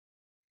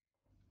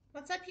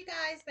What's up, you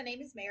guys? My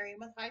name is Mary.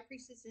 I'm with High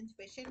Priestess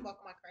Intuition.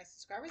 Welcome, my current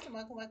subscribers, and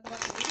welcome,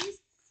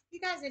 ladies. If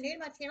you guys are new to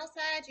my channel,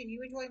 Sag, and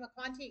you enjoy my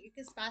content, you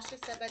can smash the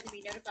sub button to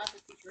be notified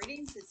for future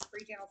readings. This is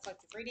free general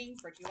collective reading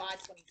for July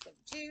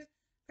 2022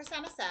 for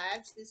sign of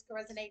Sag. This can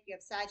resonate if you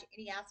have Sag in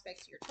any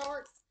aspects of your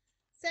charts.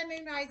 Sun,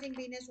 Moon, Rising,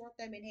 Venus, North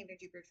Node, Midheaven,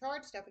 Jupiter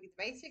charts. Don't forget the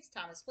basics.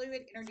 Time is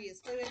fluid. Energy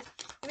is fluid.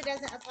 If it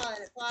doesn't apply,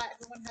 let it apply.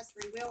 Everyone has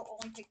free will.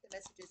 Only take the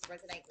messages that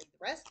resonate. Leave the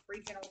rest.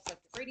 Free general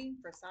collective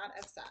reading for sign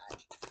of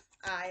Sag.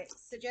 I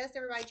suggest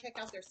everybody check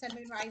out their Sun,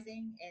 Moon,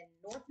 Rising, and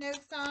North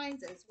Node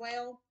signs as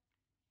well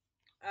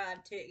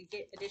to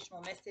get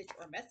additional message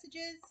or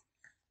messages.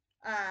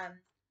 Um,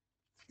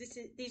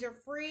 these are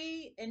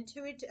free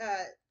intuitive,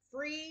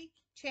 free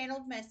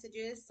channeled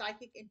messages,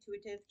 psychic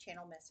intuitive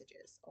channel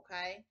messages.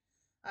 Okay,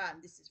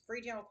 this is free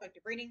general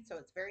collective reading, so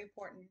it's very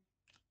important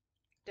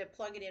to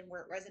plug it in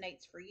where it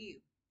resonates for you.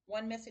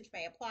 One message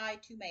may apply,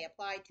 two may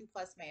apply, two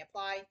plus may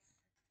apply,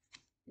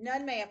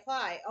 none may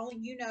apply. Only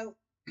you know.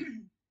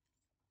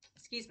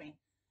 Excuse me,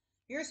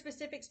 your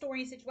specific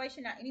story and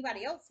situation, not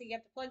anybody else, so you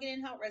have to plug it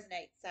in how it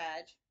resonates,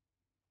 Sag.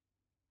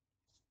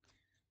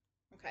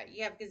 Okay,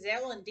 you have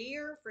gazelle and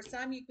deer. For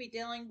some, you could be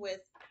dealing with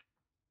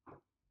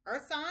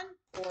earth sign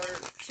or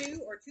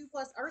two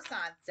plus earth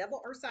signs,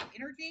 double earth sign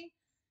energy.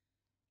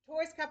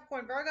 Taurus,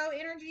 Capricorn, Virgo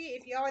energy.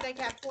 If you are, they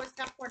have Taurus,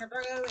 Capricorn, and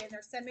Virgo in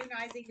their Sun, Moon,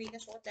 Rising,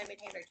 Venus, North Node,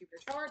 Midheaven, Jupiter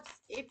charts.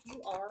 If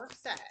you are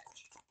Sag.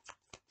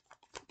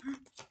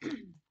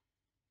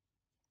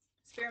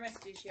 Spirit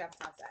messages you have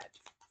sign Sag.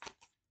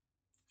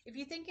 If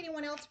you think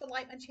anyone else would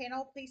like my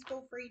channel, please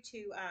feel free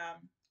to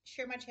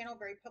share my channel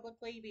very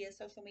publicly via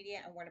social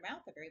media and word of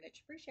mouth. I very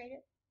much appreciate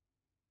it.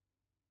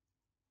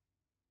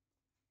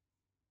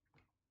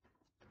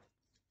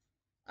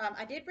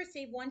 I did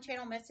receive one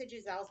channel message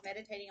as I was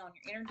meditating on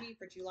your energy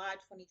for July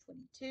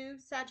 2022,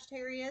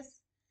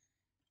 Sagittarius.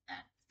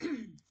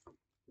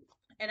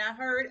 And I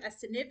heard a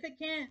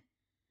significant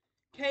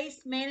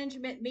case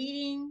management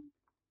meeting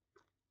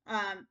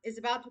is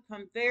about to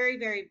become very,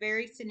 very,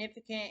 very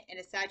significant in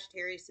a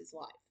Sagittarius's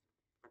life.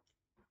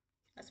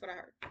 That's what I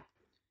heard.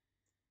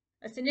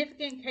 A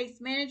significant case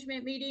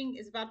management meeting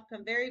is about to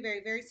become very,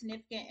 very, very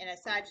significant in a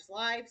Sag's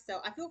life.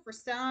 So I feel for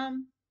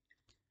some,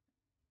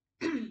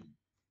 I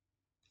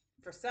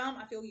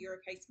feel you're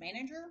a case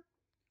manager,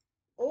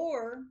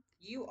 or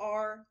you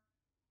are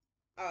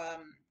a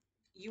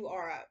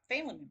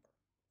family member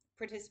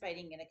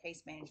participating in a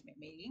case management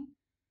meeting.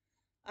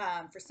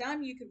 For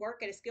some, you could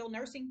work at a skilled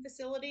nursing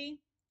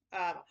facility,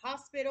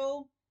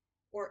 hospital,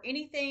 or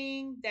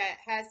anything that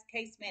has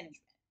case management.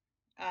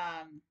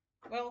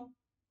 Well,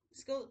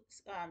 skilled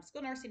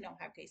nursing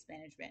don't have case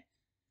management.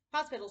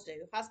 Hospitals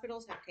do.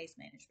 Hospitals have case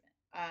management.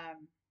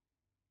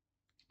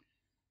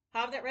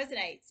 However that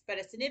resonates, but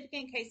a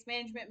significant case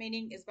management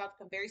meeting is about to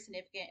become very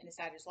significant in a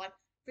Saturday's life.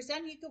 For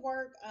some, you could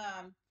work.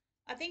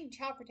 I think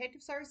Child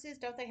Protective Services,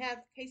 don't they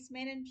have case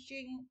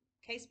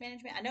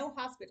management? I know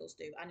hospitals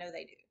do. I know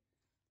they do.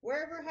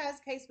 Wherever has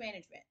case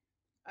management,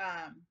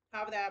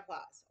 however that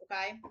applies.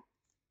 Okay.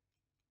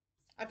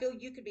 I feel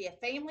you could be a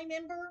family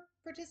member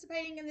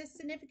participating in this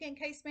significant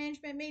case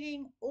management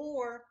meeting,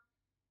 or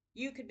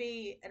you could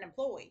be an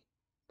employee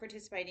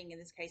participating in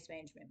this case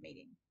management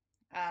meeting.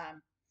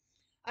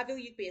 I feel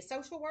you could be a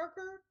social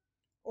worker,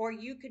 or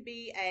you could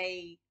be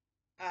a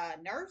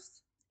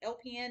nurse,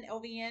 LPN,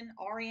 LVN,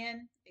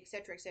 RN,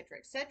 etc., etc.,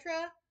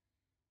 etc.,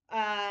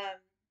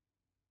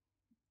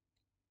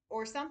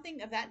 or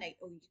something of that nature.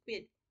 Or you could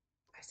be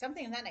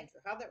something of that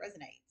nature. How that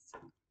resonates.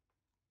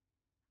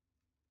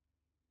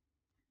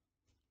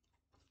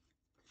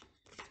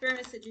 Spirit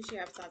messages you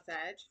have, Sag.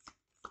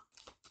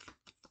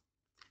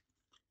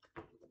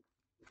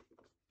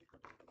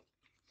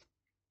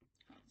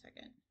 Hold on a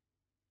second.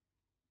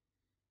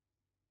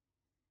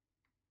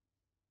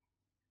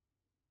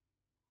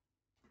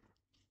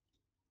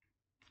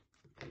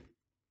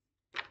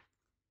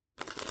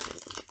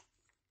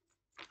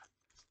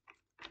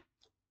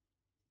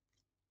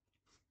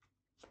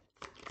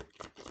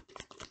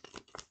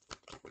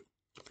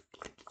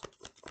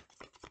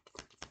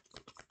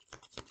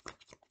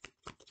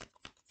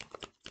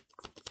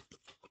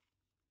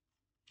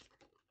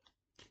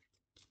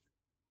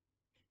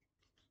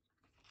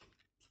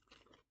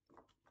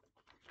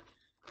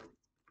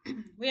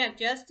 We have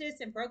justice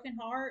and broken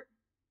heart.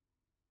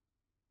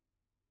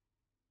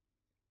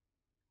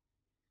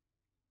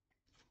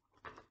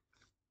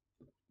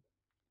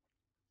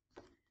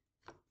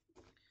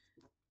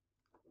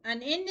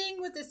 An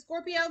ending with the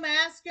Scorpio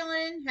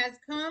masculine has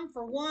come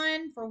for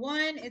one. For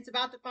one, it's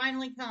about to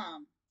finally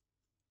come.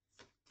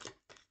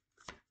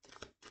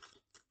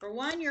 For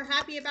one, you're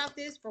happy about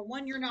this. For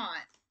one, you're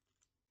not.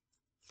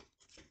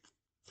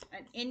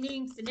 An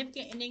ending,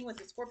 significant ending with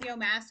the Scorpio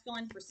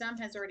masculine for some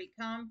has already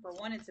come. For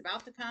one, it's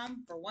about to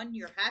come. For one,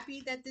 you're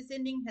happy that this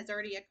ending has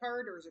already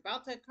occurred or is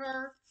about to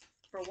occur.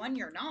 For one,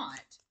 you're not.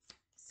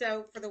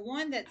 So for the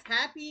one that's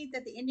happy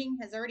that the ending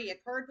has already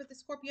occurred with the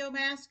Scorpio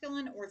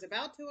masculine or is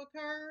about to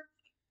occur,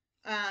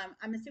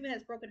 I'm assuming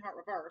that's broken heart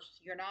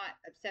reversed. You're not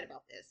upset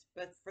about this.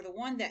 But for the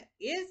one that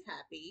is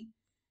happy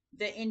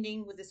the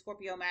ending with the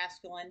Scorpio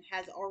masculine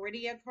has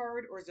already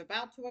occurred or is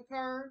about to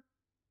occur.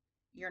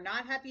 You're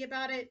not happy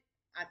about it.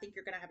 I think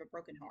you're going to have a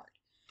broken heart.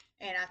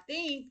 And I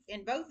think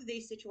in both of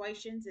these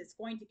situations, it's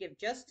going to give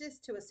justice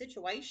to a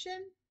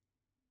situation.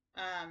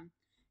 Um,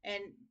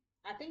 and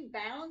I think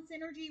balance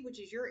energy, which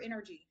is your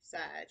energy,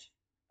 Sag.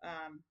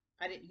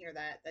 I didn't hear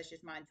that. That's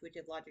just my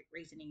intuitive logic,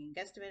 reasoning, and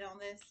guesstimate on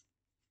this.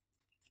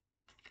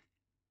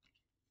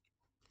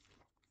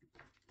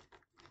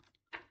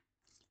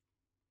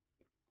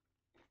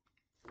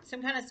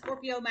 Some kind of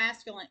Scorpio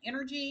masculine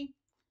energy.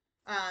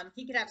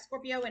 He could have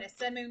Scorpio in a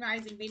sun, moon,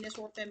 rising, Venus,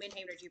 Ortho,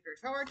 Midheaven, or Jupiter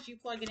charge. You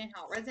plug it in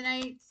how it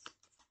resonates.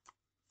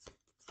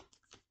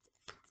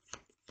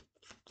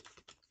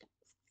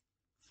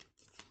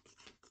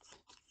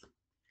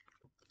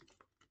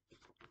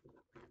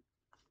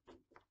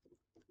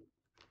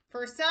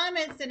 For some,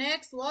 it's an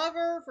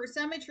ex-lover. For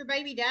some, it's your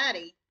baby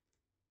daddy.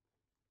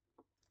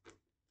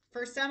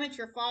 For some, it's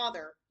your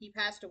father. He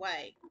passed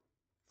away.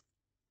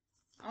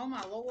 Oh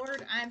my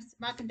Lord!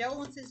 My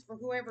condolences for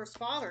whoever's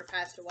father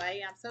passed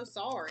away. I'm so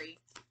sorry.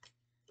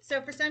 So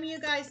for some of you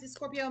guys, the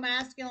Scorpio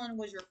masculine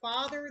was your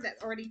father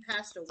that already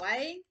passed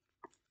away.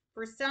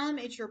 For some,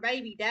 it's your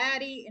baby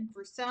daddy, and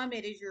for some,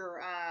 it is your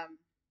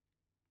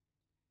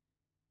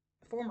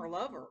former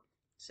lover.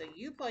 So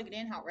you plug it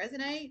in how it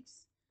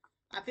resonates.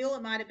 I feel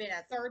it might have been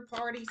a third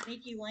party,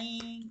 sneaky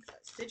link,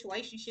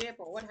 situationship,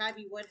 or what have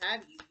you, what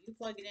have you. You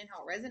plug it in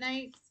how it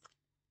resonates.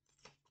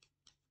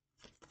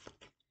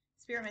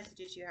 Spirit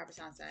messages you have a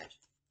sign, Sag.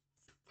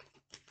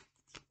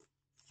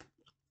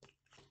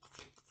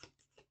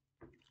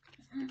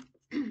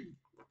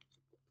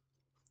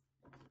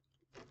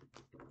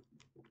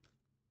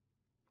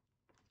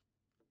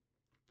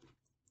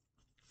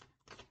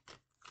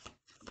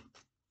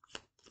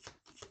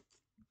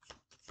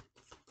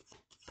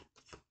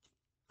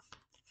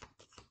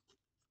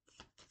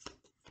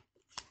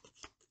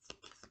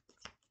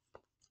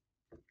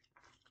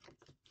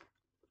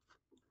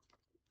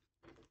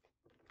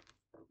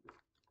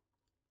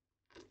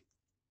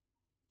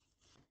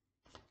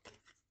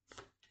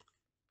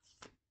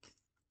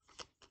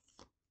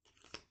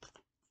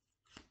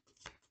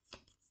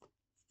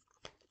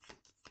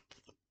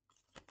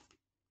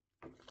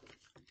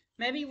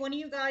 Maybe one of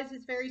you guys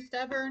is very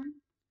stubborn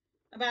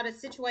about a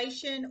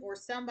situation, or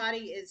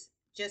somebody is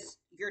just,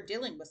 you're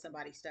dealing with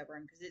somebody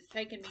stubborn, because it's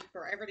taken me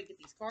forever to get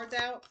these cards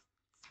out.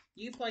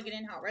 You plug it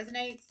in how it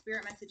resonates.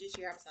 Spirit messages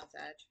you have a sign,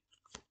 Sag.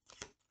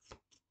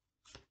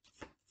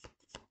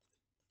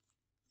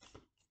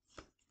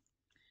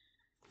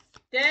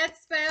 Death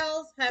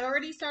spells have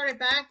already started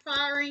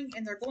backfiring,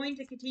 and they're going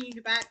to continue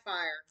to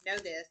backfire. Know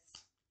this.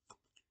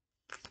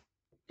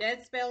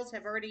 Death spells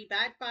have already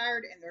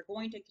backfired, and they're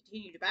going to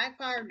continue to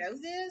backfire. Know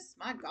this.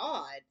 My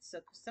God. So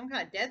some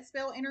kind of death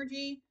spell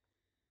energy.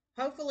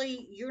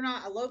 Hopefully you're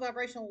not a low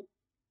vibrational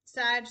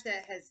Sag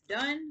that has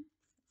done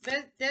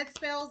death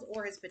spells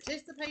or has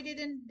participated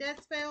in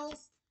death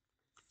spells.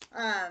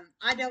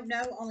 I don't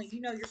know. Only you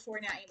know your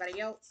story, not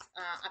anybody else.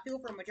 I feel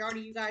for a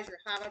majority of you guys, you're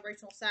high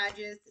vibrational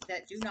Sages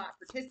that do not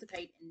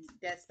participate in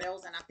death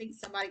spells, and I think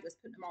somebody was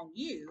putting them on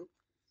you,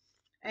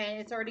 and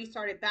it's already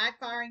started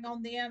backfiring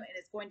on them, and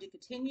it's going to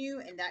continue.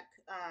 And that,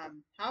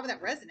 however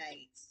that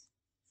resonates.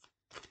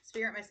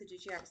 Spirit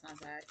messages you have a sign,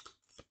 Sag.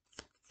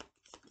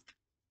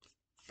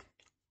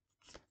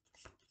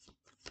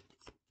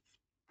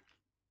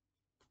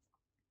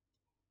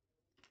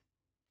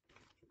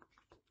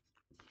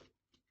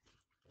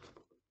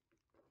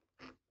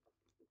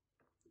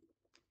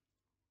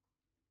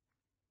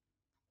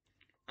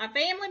 A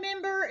family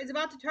member is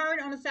about to turn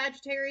on a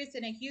Sagittarius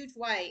in a huge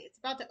way. It's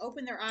about to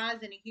open their eyes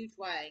in a huge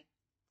way.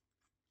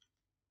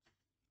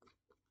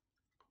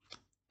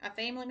 A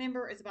family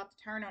member is about to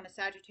turn on a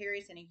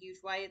Sagittarius in a huge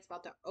way. It's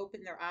about to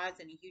open their eyes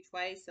in a huge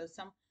way. So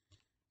some,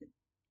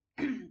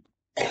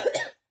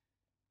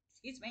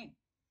 excuse me,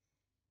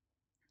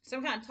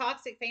 some kind of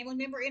toxic family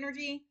member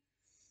energy.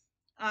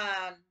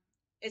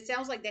 It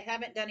sounds like they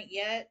haven't done it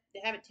yet.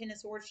 They haven't Ten of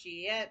Swords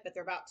yet, but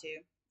they're about to.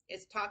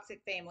 It's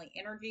toxic family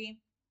energy.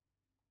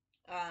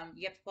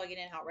 You have to plug it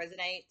in how it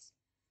resonates.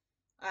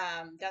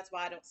 That's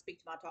why I don't speak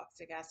to my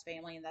toxic ass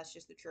family, and that's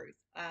just the truth.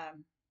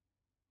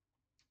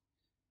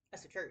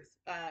 That's the truth.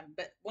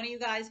 But one of you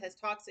guys has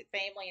toxic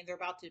family, and they're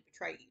about to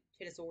betray you.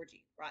 Ten of Swords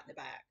right in the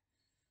back.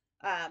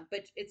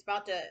 But it's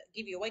about to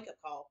give you a wake up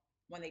call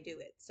when they do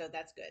it, so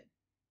that's good.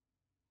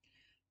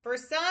 For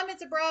some,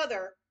 it's a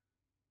brother.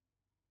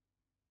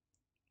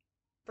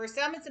 For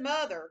some, it's a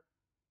mother.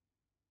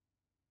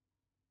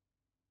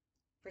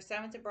 For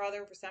some, it's a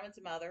brother. For some, it's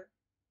a mother.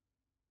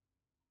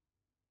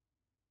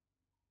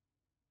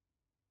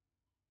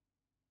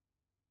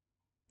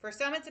 For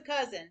some, it's a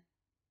cousin.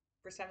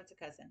 For some, it's a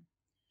cousin.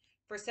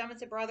 For some,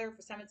 it's a brother.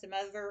 For some, it's a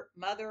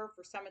mother.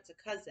 For some, it's a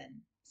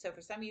cousin. So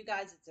for some of you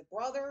guys, it's a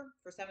brother.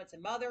 For some, it's a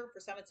mother. For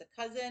some, it's a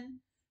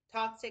cousin.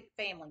 Toxic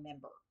family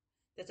member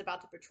that's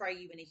about to betray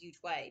you in a huge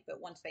way.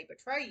 But once they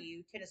betray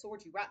you, Ten of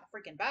Swords you right in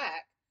the freaking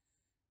back,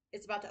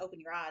 it's about to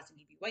open your eyes and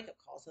give you a wake-up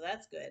call. So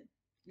that's good.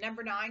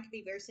 Number nine could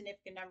be a very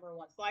significant number in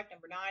one's life.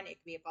 Number nine, it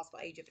could be a possible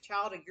age of a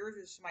child of yours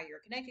or somebody you're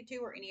connected to,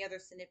 or any other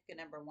significant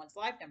number in one's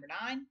life. Number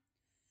nine.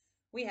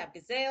 We have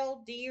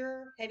gazelle,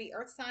 deer, heavy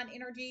earth sign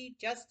energy,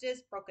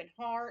 justice, broken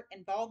heart,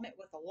 involvement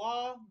with the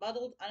law,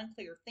 muddled,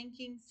 unclear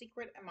thinking,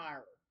 secret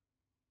admirer.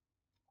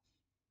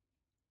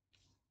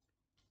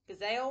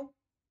 Gazelle,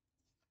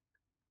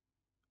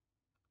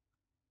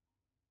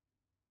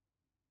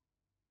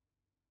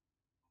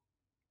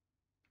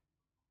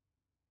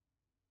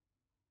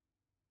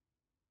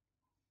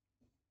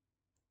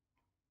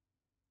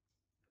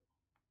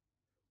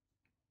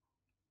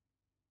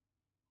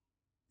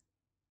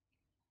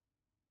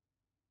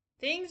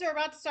 things are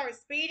about to start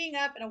speeding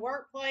up in a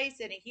workplace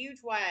in a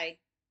huge way.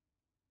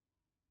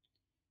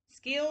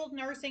 Skilled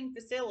nursing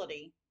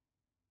facility.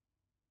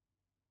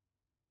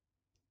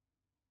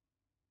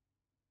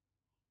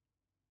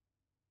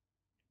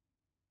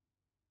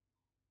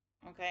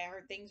 Okay, I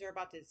heard things are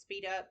about to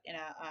speed up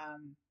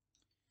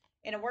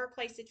in a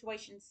workplace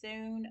situation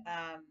soon.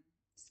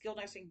 Skilled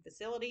nursing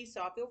facility.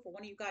 So I feel for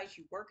one of you guys,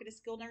 you work at a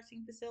skilled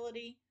nursing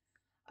facility.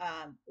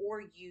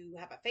 Or you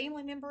have a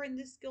family member in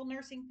this skilled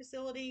nursing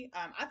facility.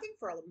 I think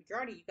for a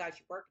majority of you guys,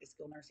 you work at a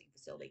skilled nursing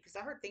facility because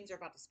I heard things are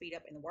about to speed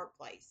up in the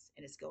workplace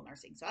in a skilled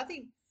nursing. So I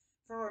think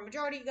for a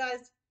majority of you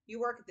guys, you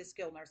work at this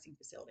skilled nursing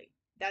facility.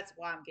 That's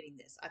why I'm getting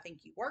this. I think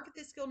you work at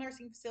this skilled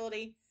nursing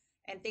facility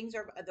and things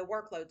are, the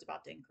workload's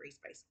about to increase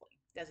basically.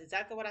 That's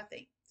exactly what I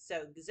think.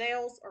 So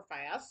gazelles are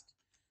fast.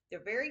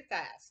 They're very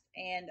fast.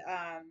 And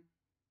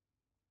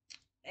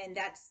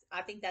that's,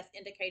 I think that's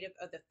indicative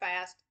of the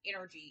fast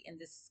energy in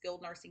this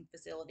skilled nursing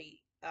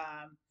facility,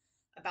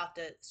 about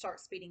to start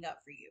speeding up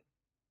for you.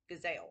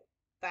 Gazelle,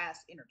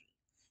 fast energy.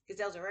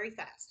 Gazelles are very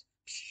fast.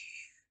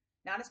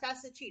 Not as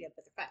fast as a cheetah,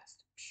 but they're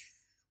fast.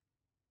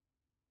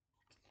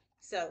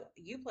 So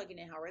you plugging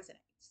in how it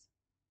resonates.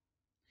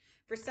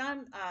 For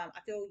some, I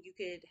feel you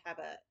could have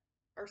a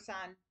earth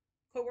sign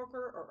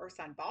coworker or earth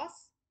sign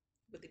boss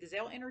with the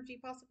gazelle energy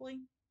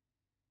possibly.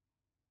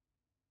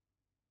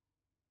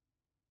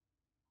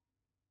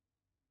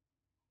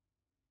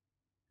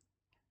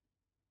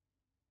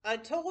 A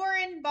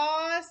Tauran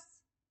boss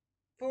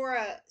for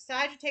a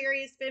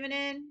Sagittarius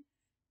feminine.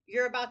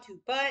 You're about to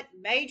butt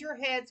major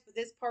heads with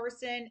this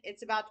person.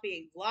 It's about to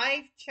be a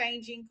life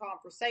changing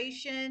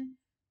conversation.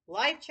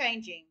 Life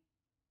changing.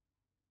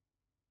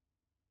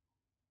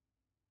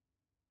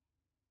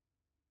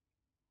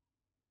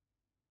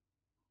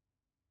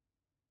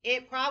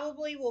 It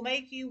probably will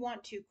make you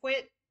want to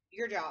quit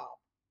your job,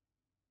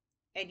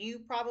 and you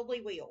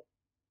probably will.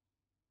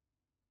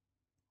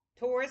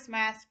 Taurus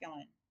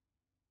masculine.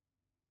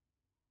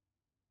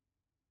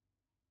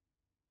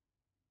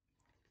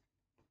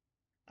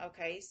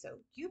 Okay, so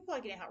you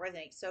plug it in how it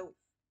resonates. So,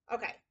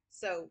 okay,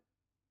 so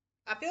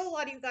I feel a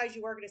lot of you guys,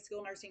 you work at a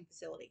skilled nursing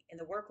facility and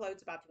the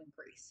workload's about to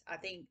increase. I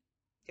think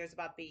there's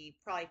about to be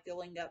probably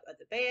filling up of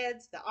the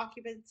beds, the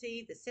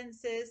occupancy, the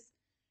census.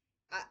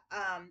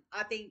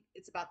 I think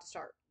it's about to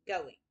start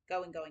going.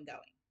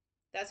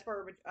 That's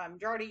for a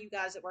majority of you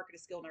guys that work at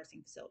a skilled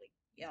nursing facility.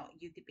 You know,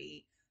 you could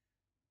be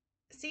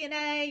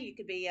CNA, you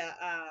could be a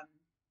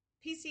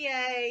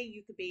PCA,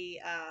 you could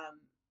be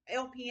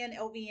LPN,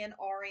 LVN,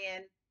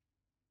 RN,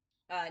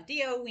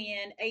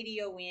 DON,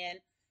 ADON,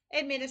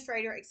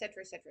 administrator,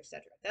 etc., etc.,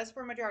 etc. That's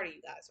for a majority of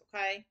you guys,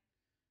 okay?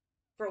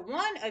 For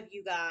one of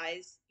you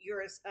guys,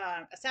 you're a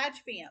Sag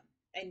Fem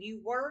and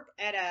you work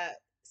at a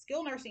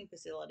skilled nursing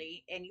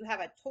facility and you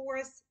have a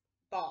Taurus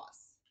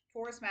boss,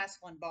 Taurus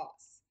masculine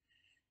boss.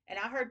 And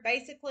I heard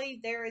basically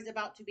there is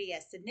about to be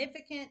a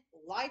significant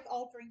life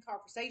altering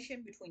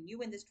conversation between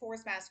you and this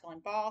Taurus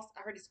masculine boss.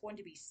 I heard it's going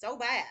to be so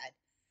bad.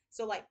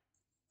 So, like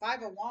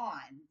Five of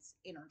Wands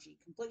energy,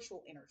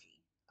 conflictual energy,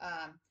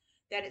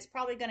 that it's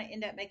probably going to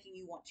end up making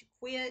you want to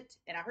quit.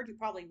 And I heard you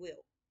probably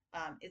will.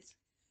 It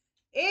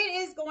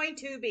is going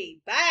to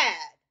be bad.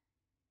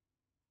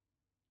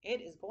 It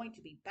is going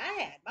to be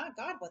bad. My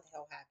God, what the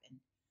hell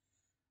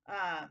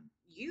happened?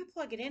 You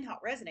plug it in how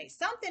it resonates.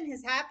 Something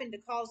has happened to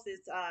cause this,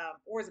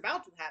 or is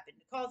about to happen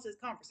to cause this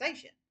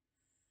conversation.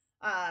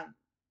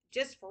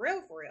 Just for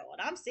real,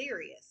 and I'm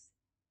serious.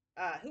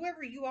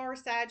 Whoever you are,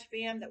 Sag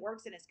Fem that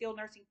works in a skilled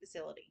nursing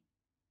facility.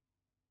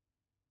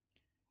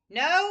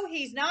 No,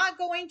 he's not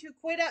going to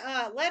quit.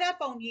 Let up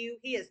on you.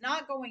 He is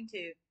not going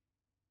to.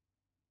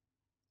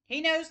 He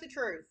knows the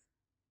truth.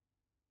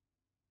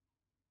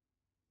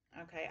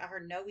 Okay, I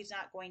heard no, he's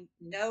not going.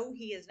 No,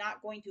 he is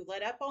not going to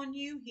let up on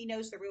you. He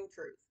knows the real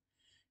truth.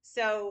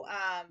 So,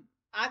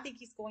 I think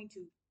he's going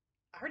to.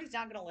 I heard he's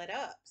not going to let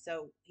up.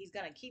 So he's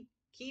going to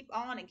keep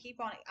on and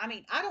keep on. I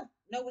mean, I don't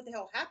know what the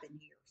hell happened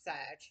here,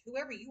 Sag.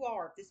 Whoever you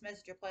are, if this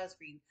message applies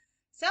for you,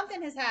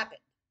 something has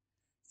happened.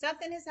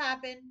 Something has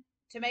happened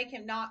to make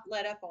him not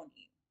let up on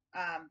you.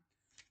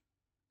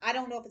 I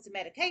don't know if it's a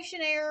medication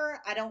error.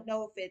 I don't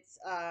know if it's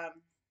a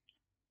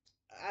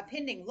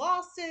pending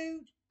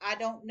lawsuit. I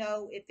don't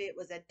know if it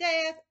was a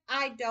death.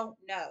 I don't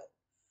know.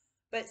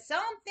 But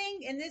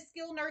something in this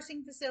skilled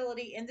nursing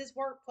facility, in this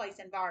workplace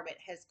environment,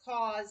 has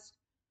caused,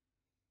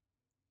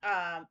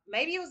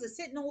 maybe it was a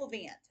sentinel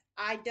event.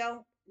 I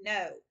don't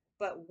know.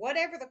 But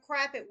whatever the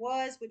crap it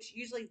was, which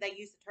usually they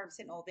use the term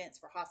sentinel events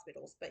for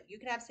hospitals, but you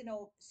can have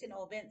sentinel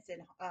events in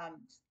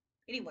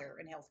anywhere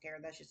in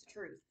healthcare. That's just the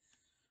truth.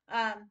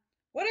 Um,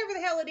 whatever the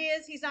hell it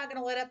is, he's not going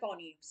to let up on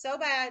you so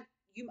bad.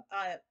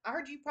 I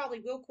heard you probably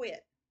will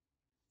quit.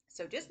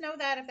 So just know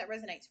that if that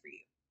resonates for you.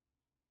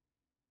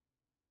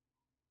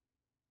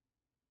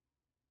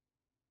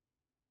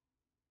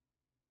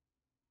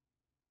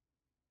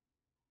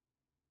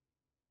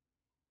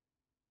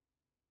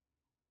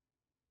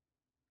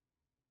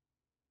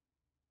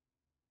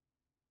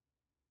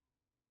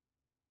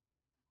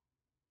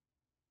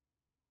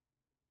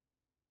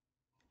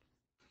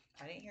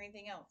 I didn't hear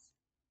anything else.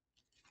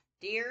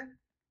 Dear,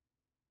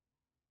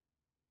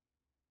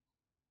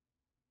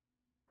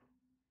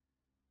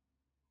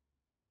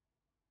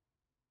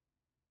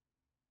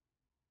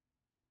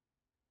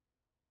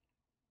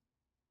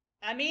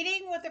 I'm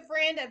meeting with a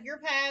friend of your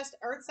past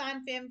Earth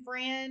sign femme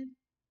friend,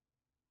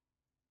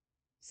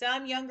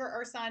 some younger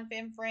Earth sign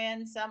femme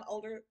friend, some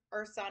older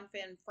Earth sign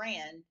femme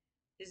friend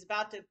is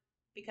about to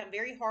become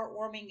very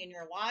heartwarming in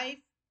your life.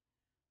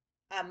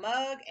 A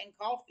mug and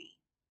coffee.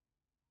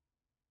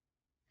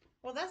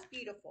 Well, that's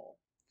beautiful.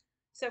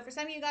 So for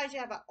some of you guys, you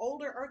have an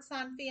older Earth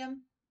sign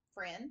femme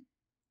friend.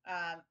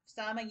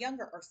 Some a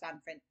younger Earth sign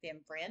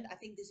femme friend. I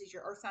think this is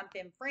your Earth sign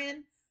femme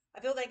friend. I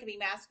feel they can be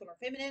masculine or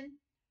feminine.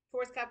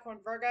 Taurus, Capricorn,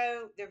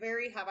 Virgo. They're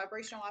very high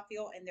vibrational, I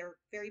feel, and they're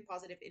very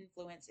positive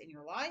influence in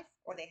your life,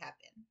 or they have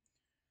been.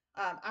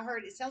 I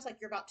heard it sounds like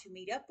you're about to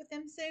meet up with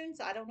them soon,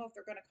 so I don't know if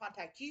they're going to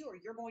contact you or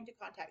you're going to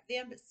contact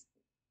them, but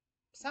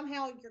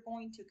somehow you're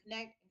going to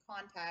connect and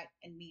contact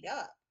and meet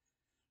up.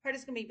 Heard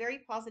it's going to be very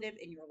positive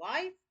in your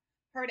life.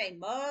 Heard a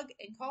mug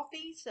and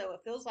coffee, so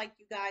it feels like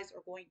you guys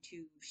are going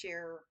to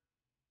share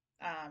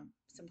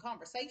some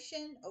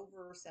conversation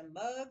over some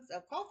mugs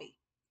of coffee.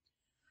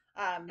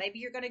 Maybe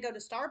you're going to go to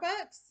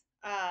Starbucks,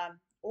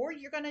 or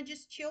you're going to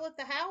just chill at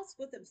the house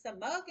with some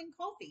mug and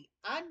coffee.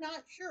 I'm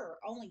not sure.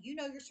 Only you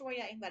know your story,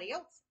 not anybody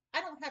else.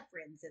 I don't have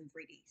friends in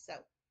 3D, so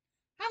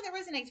how that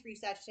resonates for you,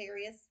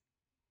 Sagittarius.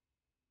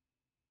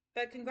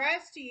 But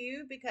congrats to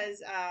you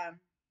because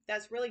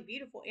that's really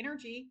beautiful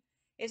energy.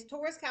 It's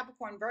Taurus,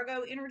 Capricorn,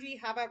 Virgo energy,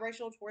 high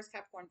vibrational Taurus,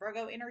 Capricorn,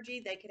 Virgo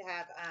energy. They could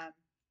have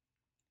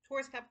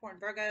Taurus, Capricorn,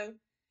 Virgo,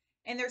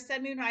 and their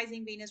Sun, Moon,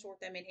 Rising, Venus, North,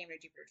 Node,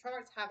 Midheaven, Jupiter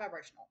charts, high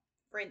vibrational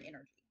friend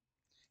energy.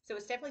 So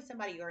it's definitely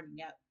somebody you already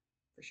know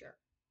for sure.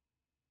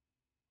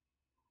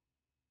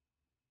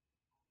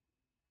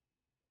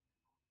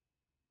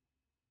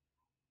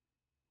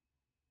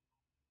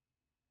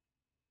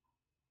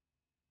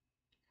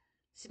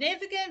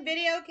 Significant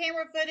video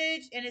camera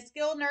footage in a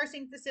skilled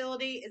nursing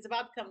facility is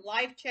about to become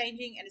life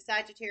changing in a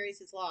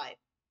Sagittarius' life.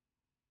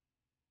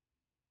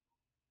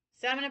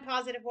 Some in a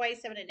positive way,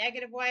 some in a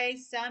negative way.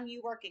 Some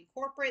you work in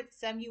corporate,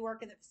 some you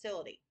work in the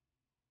facility.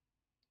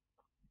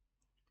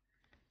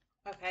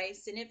 Okay,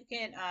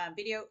 significant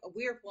video.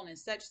 We're pulling in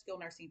such skilled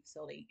nursing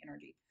facility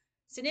energy.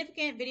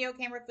 Significant video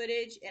camera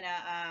footage in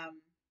a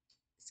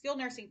skilled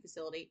nursing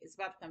facility is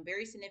about to become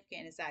very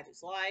significant in a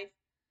Sagittarius' life.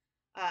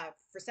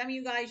 For some of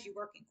you guys, you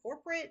work in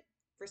corporate.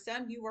 For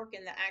some, you work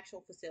in the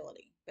actual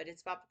facility, but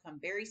it's about to become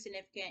very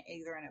significant,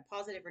 either in a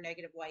positive or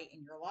negative way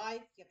in your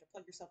life. You have to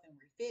plug yourself in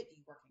where you fit. Do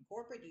you work in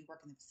corporate? Do you work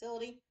in the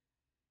facility?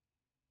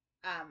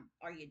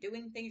 Are you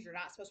doing things you're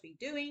not supposed to be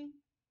doing?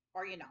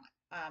 Are you not?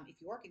 If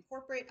you work in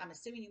corporate, I'm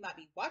assuming you might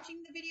be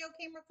watching the video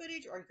camera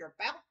footage, or you're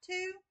about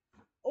to,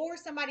 or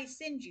somebody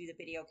sends you the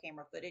video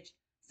camera footage.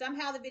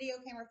 Somehow the video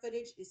camera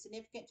footage is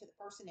significant to the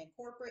person in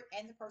corporate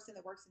and the person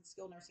that works in the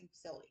skilled nursing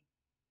facility.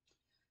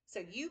 So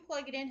you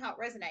plug it in how it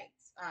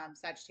resonates,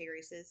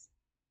 Sagittarius.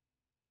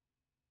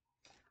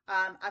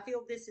 I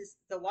feel this is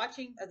the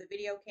watching of the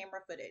video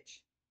camera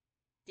footage.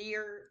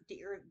 Dear,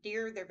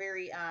 they're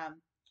very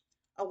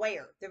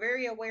aware. They're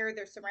very aware of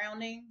their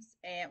surroundings,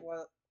 and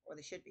well, or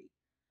they should be.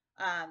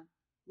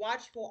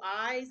 Watchful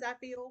eyes, I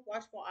feel.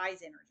 Watchful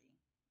eyes energy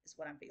is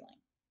what I'm feeling.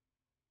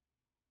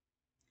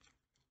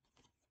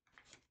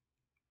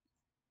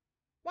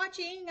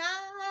 Watching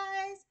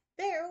eyes,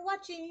 they're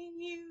watching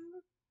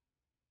you.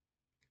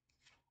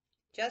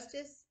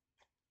 Justice.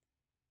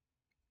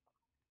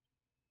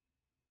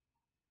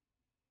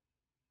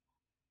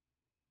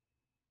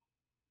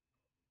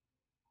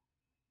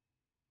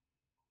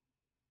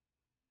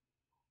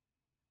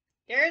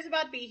 There is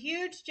about to be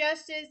huge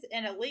justice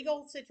in a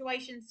legal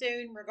situation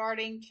soon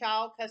regarding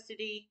child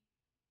custody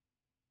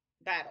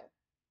battle.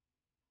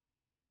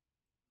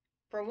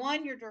 For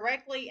one, you're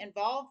directly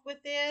involved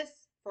with this.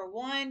 For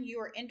one, you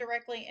are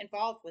indirectly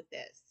involved with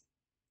this.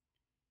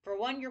 For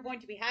one, you're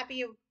going to be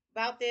happy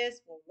about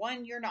this. For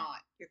one, you're not.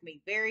 You're going to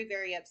be very,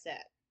 very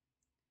upset.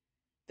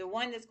 The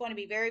one that's going to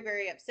be very,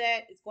 very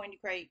upset is going to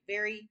create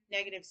very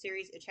negative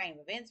series of chain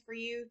of events for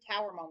you.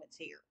 Tower moments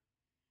here.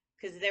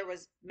 Because there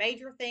was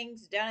major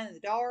things done in the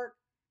dark,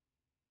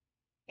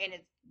 and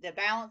the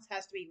balance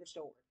has to be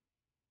restored.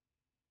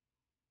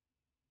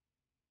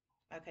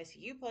 Okay, so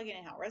you plug it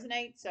in how it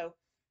resonates. So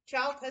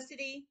child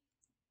custody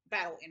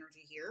battle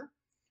energy here.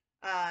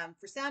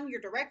 For some,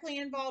 you're directly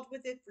involved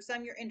with it. For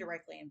some, you're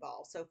indirectly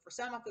involved. So for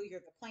some, I feel you're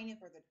the plaintiff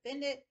or the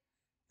defendant.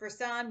 For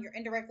some, you're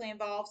indirectly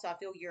involved. So I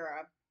feel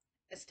you're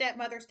a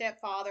stepmother,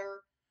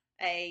 stepfather,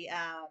 a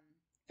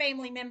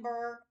family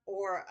member,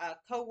 or a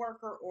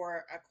coworker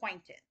or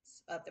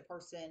acquaintance of the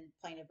person,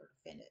 plaintiff or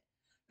defendant.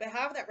 But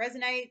however that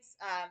resonates,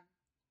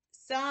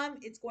 some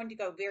it's going to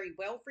go very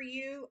well for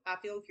you. I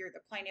feel if you're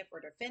the plaintiff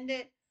or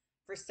defendant.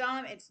 For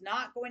some, it's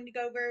not going to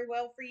go very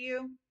well for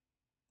you.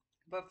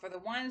 But for the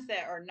ones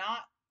that are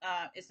not,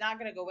 it's not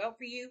going to go well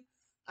for you.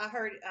 I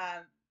heard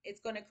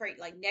it's going to create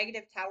like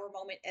negative tower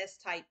moment S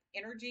type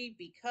energy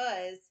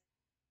because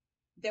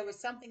there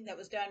was something that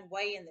was done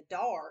way in the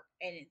dark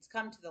and it's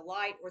come to the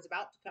light or is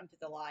about to come to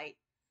the light,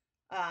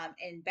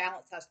 and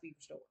balance has to be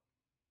restored.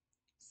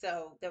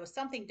 So there was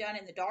something done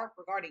in the dark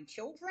regarding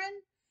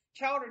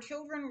child or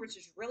children, which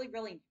is really,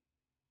 really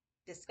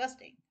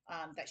disgusting.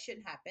 That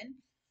shouldn't happen.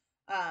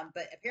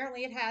 But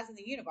apparently it has in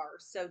the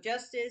universe. So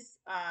justice,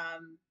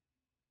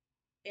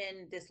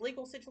 in this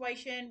legal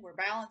situation where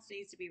balance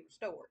needs to be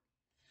restored.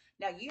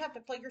 Now, you have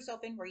to plug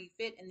yourself in where you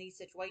fit in these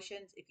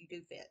situations if you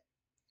do fit.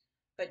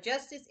 But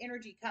justice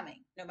energy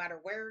coming, no matter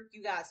where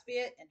you guys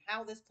fit and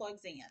how this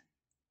plugs in.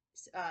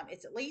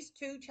 It's at least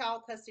 2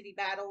 child custody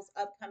battles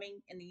upcoming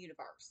in the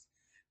universe.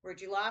 We're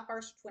July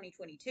 1st,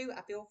 2022.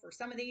 I feel for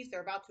some of these,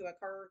 they're about to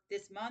occur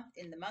this month,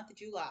 in the month of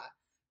July.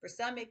 For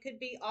some, it could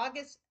be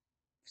August,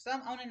 for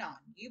some on and on.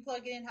 You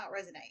plug it in how it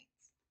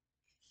resonates.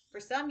 For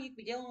some, you could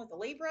be dealing with a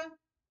Libra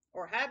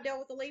or have dealt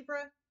with a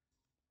Libra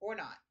or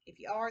not. If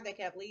you are, they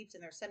could have leaps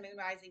in their sun, moon,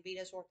 rising,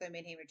 Venus, Ortho,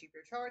 Midheaven,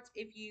 Jupiter charts.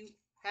 If you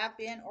have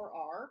been or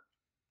are,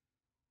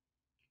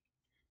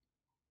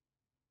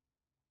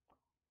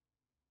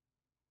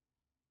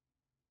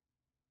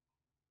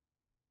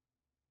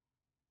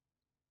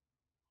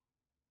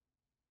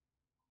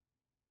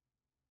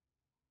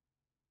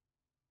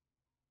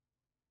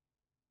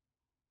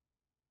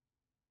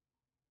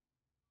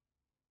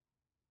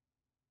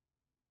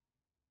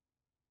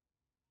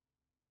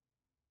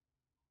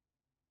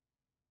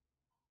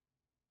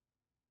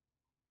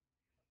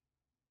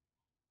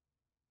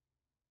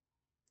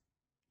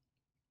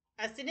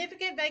 a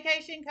significant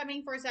vacation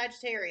coming for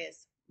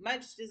Sagittarius,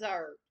 much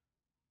deserved.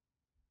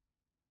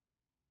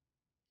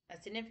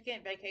 A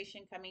significant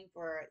vacation coming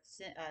for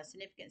a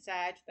significant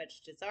Sag,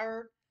 much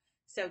deserved.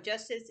 So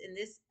justice in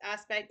this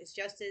aspect is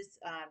justice,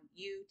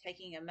 you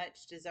taking a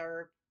much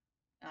deserved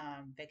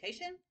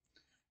vacation.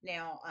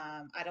 Now,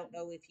 I don't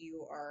know if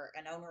you are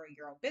an owner of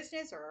your own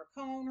business or a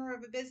co-owner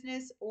of a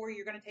business, or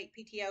you're going to take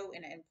PTO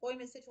in an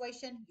employment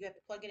situation. You have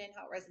to plug it in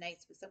how it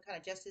resonates with some kind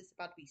of justice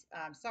about to be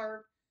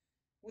served,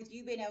 with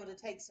you being able to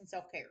take some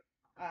self-care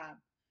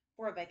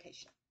for a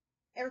vacation.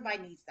 Everybody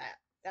needs that.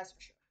 That's for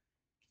sure.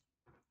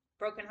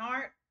 Broken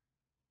heart.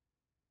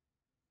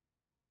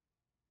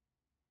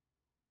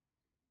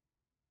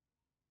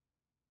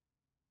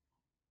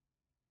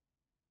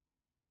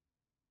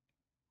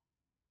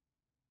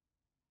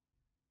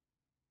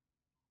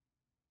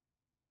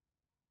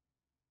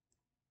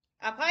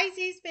 A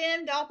Pisces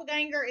femme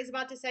doppelganger is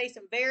about to say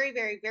some very,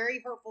 very, very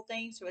hurtful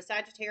things to a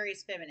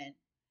Sagittarius feminine.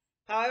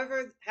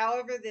 However,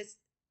 this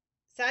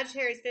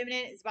Sagittarius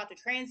feminine is about to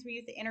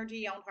transmute the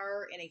energy on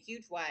her in a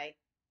huge way.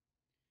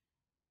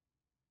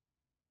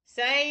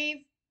 Save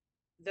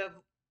the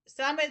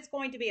some it's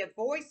going to be a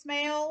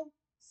voicemail,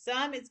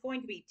 some it's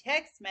going to be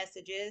text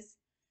messages.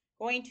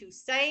 Going to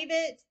save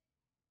it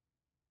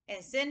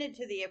and send it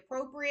to the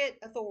appropriate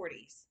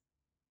authorities.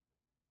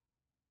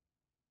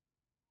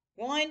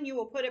 One, you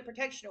will put a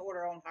protection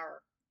order on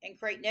her and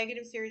create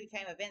negative series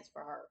of events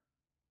for her.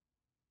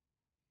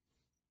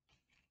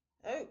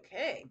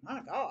 Okay, my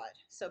God.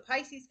 So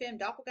Pisces femme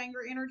doppelganger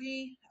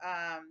energy.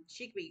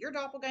 She could be your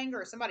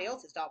doppelganger or somebody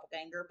else's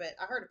doppelganger, but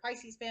I heard a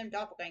Pisces femme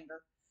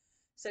doppelganger.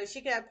 So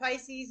she could have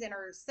Pisces in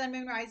her sun,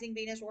 moon, rising,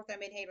 Venus, Ortho,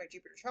 Midheaven,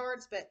 Jupiter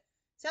charts, but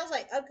sounds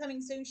like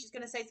upcoming soon she's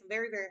going to say some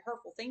very, very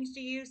hurtful things to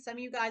you. Some of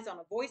you guys on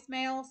a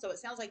voicemail, so it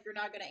sounds like you're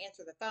not going to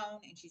answer the phone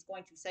and she's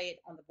going to say it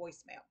on the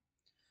voicemail.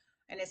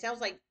 And it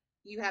sounds like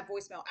you have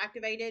voicemail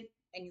activated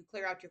and you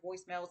clear out your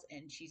voicemails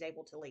and she's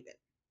able to leave it.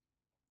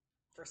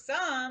 For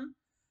some,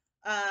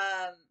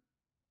 um,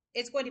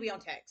 it's going to be on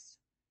text.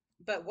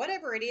 But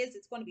whatever it is,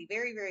 it's going to be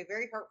very, very,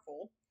 very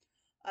hurtful.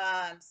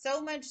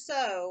 So much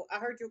so, I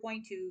heard you're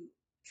going to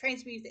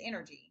transmute the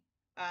energy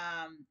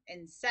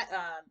and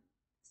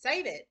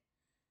save it,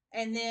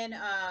 and then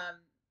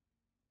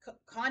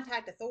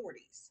contact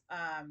authorities.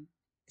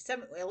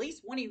 At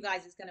least one of you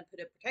guys is going to put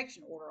a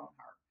protection order on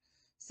her.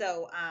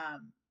 So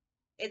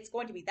it's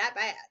going to be that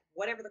bad.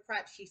 Whatever the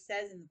crap she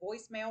says in the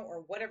voicemail,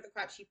 or whatever the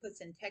crap she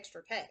puts in text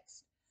or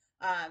text.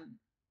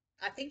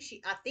 I think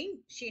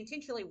she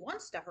intentionally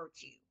wants to hurt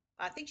you.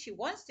 I think she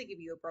wants to give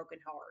you a broken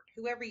heart,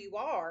 whoever you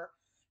are,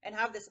 and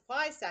how this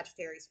applies,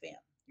 Sagittarius femme.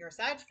 You're a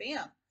Sag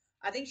femme.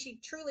 I think she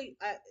truly.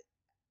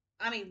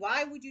 I mean,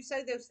 why would you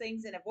say those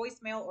things in a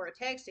voicemail or a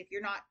text if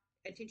you're not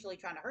intentionally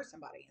trying to hurt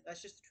somebody?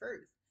 That's just the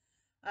truth.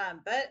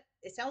 But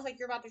it sounds like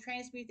you're about to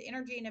transmute the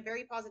energy in a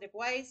very positive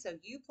way. So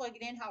you plug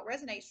it in how it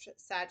resonates,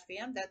 Sag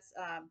femme. That's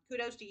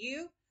kudos to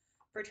you.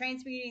 For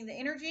transmuting the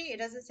energy, it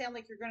doesn't sound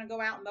like you're going to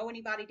go out and mow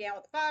anybody down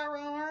with a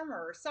firearm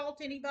or assault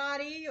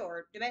anybody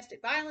or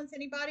domestic violence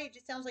anybody. It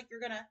just sounds like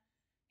you're going to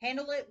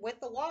handle it with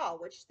the law,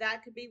 which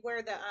that could be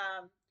where the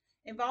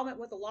involvement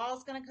with the law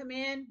is going to come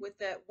in. With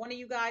the one of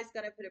you guys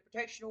going to put a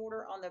protection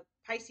order on the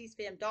Pisces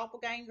Femme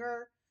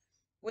doppelganger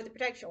with a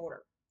protection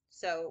order.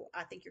 So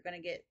I think you're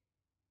going to get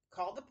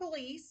call the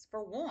police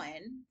for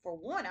one. For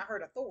one, I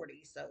heard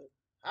authorities, so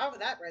however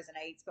that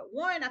resonates. But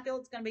one, I feel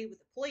it's going to be with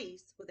the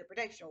police with a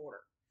protection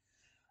order,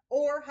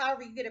 or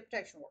however you get a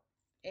protection order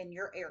in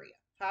your area,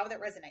 however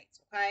that resonates.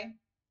 Okay,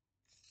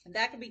 and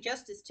that can be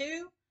justice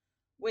too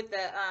with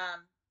the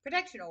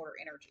protection order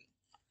energy.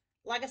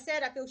 Like I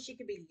said, I feel she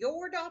could be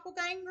your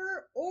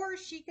doppelganger or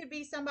she could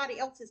be somebody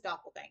else's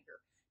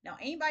doppelganger. Now,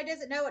 anybody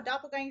doesn't know, a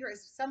doppelganger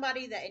is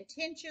somebody that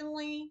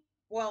intentionally,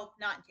 well,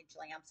 not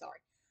intentionally, I'm sorry.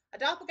 A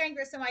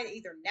doppelganger is somebody that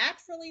either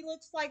naturally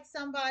looks like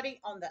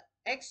somebody on the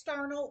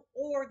external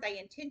or they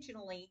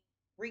intentionally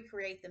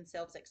recreate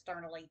themselves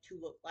externally to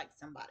look like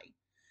somebody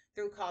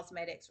through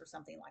cosmetics or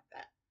something like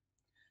that.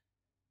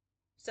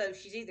 So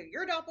she's either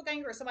your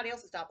doppelganger or somebody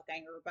else's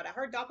doppelganger, but I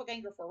heard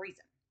doppelganger for a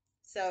reason.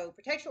 So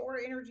protection order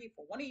energy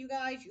for one of you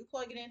guys, you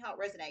plug it in how it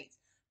resonates.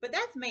 But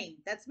that's mean.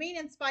 That's mean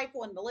and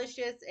spiteful and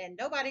malicious, and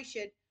nobody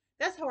should.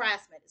 That's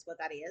harassment, is what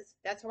that is.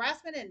 That's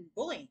harassment and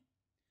bullying.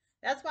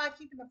 That's why I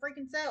keep to my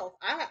freaking self.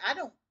 I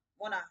don't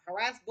want to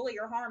harass, bully,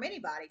 or harm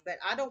anybody, but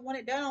I don't want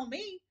it done on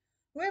me.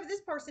 Whoever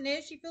this person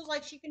is, she feels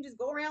like she can just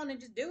go around and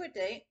just do it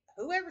to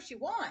whoever she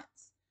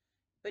wants.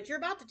 But you're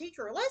about to teach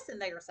her a lesson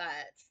there,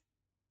 Sag.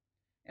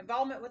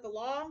 Involvement with the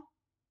law.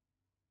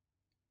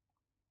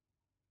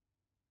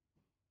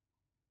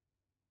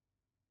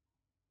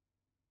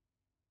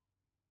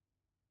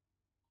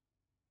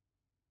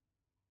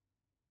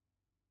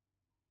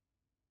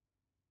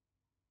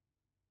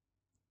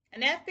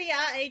 An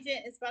FBI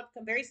agent is about to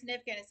become very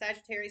significant in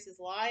Sagittarius'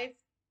 life.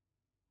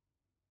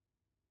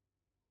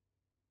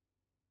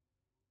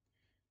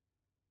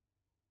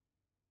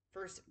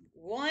 For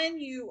one,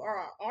 you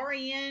are a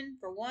RN.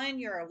 For one,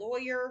 you're a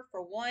lawyer.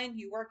 For one,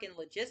 you work in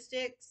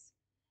logistics.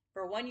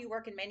 For one, you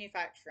work in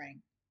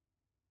manufacturing.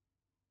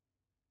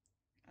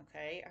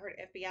 Okay, I heard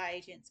FBI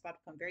agent is about to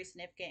become very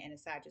significant in a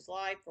Sag's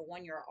life. For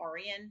one, you're a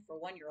RN. For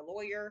one, you're a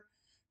lawyer.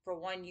 For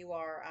one, you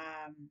are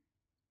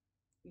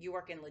you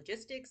work in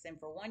logistics, and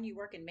for one, you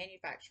work in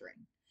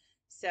manufacturing.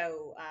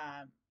 So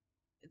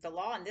the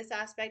law in this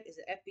aspect is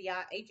an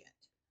FBI agent.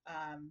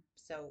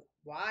 So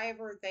why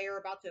ever they are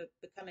about to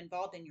become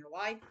involved in your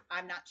life,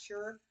 I'm not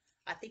sure.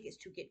 I think it's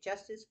to get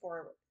justice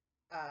for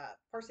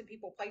person,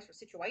 people, place, or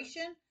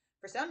situation.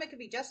 For some, it could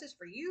be justice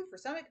for you. For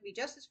some, it could be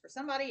justice for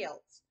somebody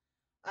else.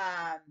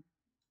 Um,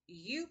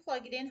 you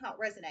plug it in how it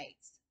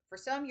resonates. For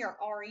some, you're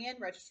RN,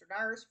 registered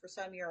nurse. For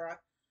some, you're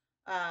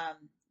a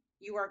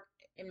you work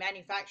in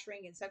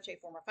manufacturing in some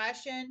shape, form, or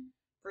fashion.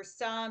 For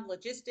some,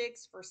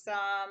 logistics. For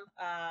some,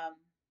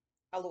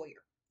 a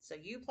lawyer. So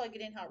you plug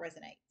it in how it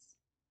resonates.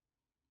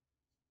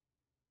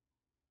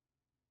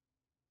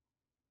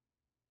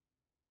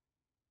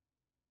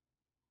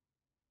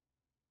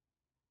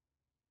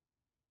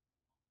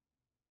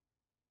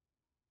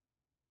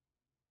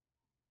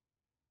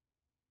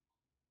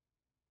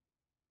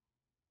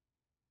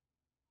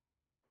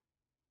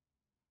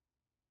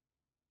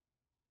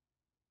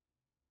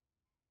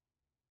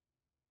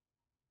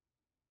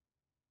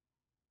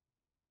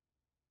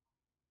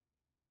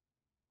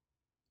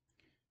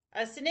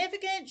 A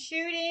significant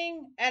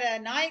shooting at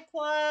a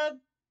nightclub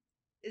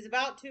is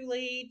about to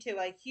lead to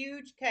a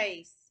huge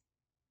case.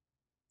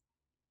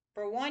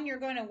 For one, you're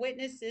going to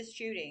witness this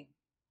shooting.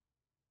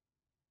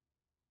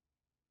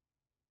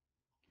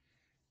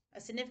 A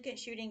significant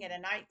shooting at a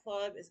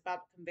nightclub is about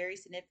to become very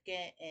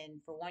significant,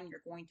 and for one,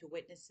 you're going to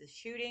witness this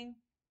shooting.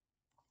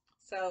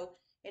 So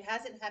it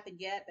hasn't happened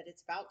yet, but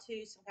it's about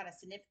to. Some kind of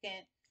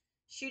significant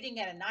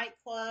shooting at a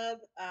nightclub.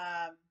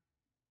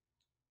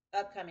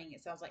 Upcoming,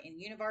 it sounds like in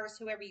the universe,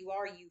 whoever you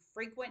are, you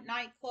frequent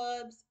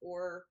nightclubs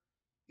or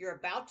you're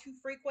about to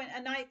frequent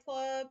a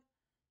nightclub.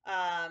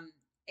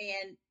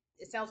 And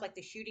it sounds like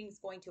the shooting is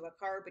going to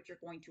occur, but you're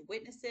going to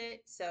witness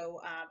it. So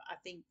I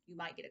think you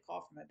might get a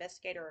call from an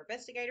investigator or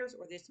investigators,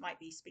 or this might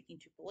be speaking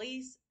to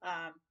police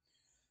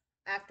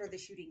after the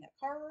shooting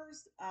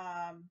occurs,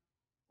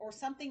 or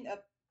something of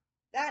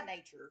that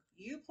nature.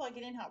 You plug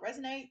it in how it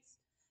resonates.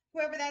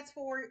 Whoever that's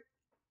for,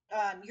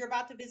 you're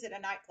about to visit a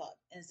nightclub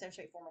in some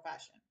shape, form, or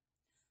fashion.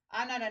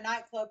 I'm not a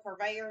nightclub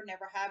purveyor,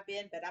 never have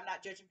been, but I'm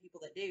not judging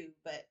people that do.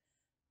 But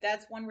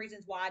that's one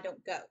reason why I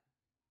don't go,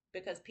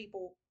 because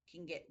people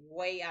can get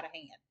way out of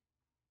hand,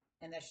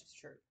 and that's just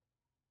true.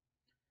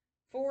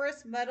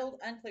 Forest, muddled,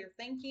 unclear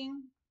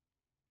thinking.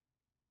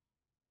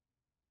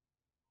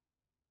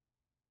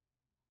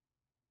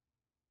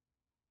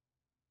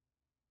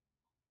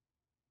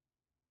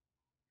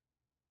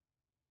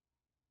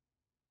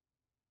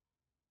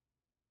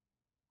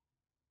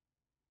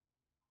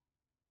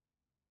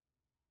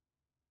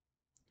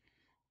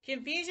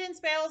 Confusion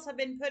spells have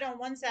been put on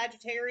one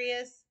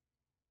Sagittarius,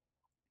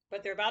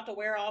 but they're about to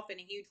wear off in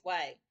a huge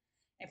way.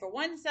 And for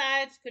one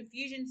side,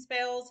 confusion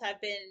spells have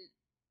been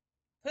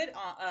put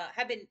on,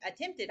 have been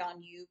attempted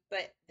on you,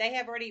 but they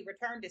have already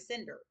returned to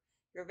sender.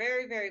 You're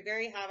very, very,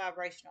 very high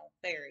vibrational.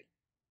 Very.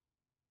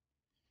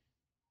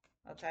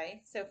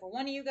 Okay. So for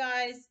one of you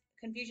guys,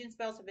 confusion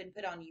spells have been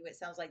put on you. It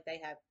sounds like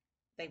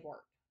they've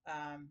worked.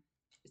 Um,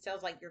 it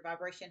sounds like your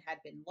vibration had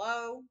been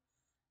low,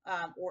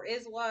 or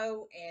is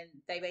low, and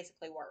they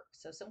basically work.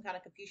 So some kind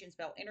of confusion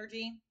spell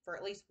energy for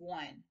at least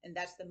one, and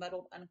that's the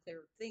muddled,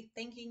 unclear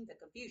thinking, the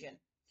confusion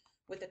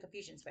with the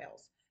confusion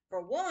spells.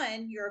 For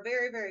one, you're a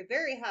very, very,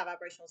 very high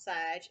vibrational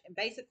Sag, and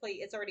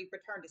basically it's already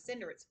returned to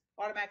sender. It's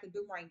automatically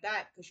boomerang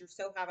back because you're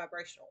so high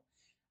vibrational,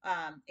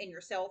 in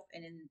yourself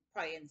and in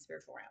probably in the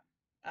spiritual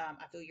realm.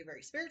 I feel you're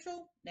very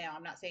spiritual. Now,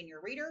 I'm not saying you're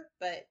a reader,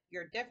 but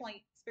you're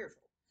definitely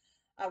spiritual.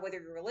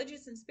 Whether you're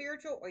religious and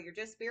spiritual or you're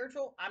just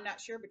spiritual, I'm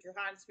not sure, but you're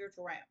high in the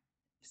spiritual realm.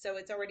 So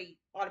it's already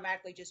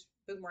automatically just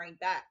boomerang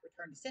back,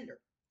 return to sender,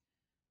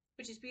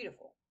 which is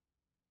beautiful.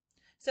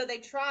 So they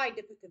tried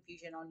to put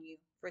confusion on you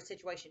for a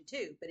situation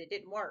too, but it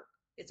didn't work.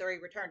 It's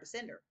already returned to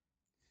sender.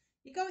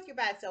 You go with your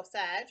bad self,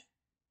 Sag.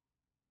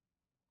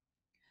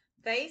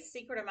 Vase,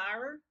 secret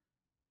admirer.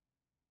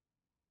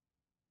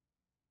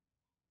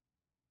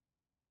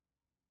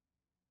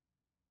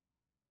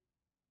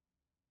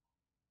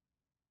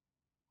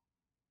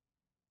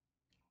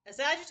 A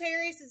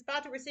Sagittarius is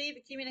about to receive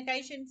a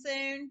communication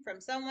soon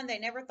from someone they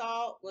never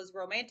thought was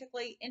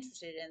romantically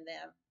interested in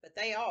them, but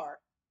they are.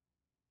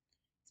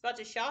 It's about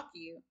to shock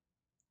you.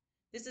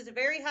 This is a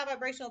very high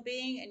vibrational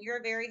being, and you're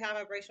a very high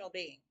vibrational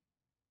being.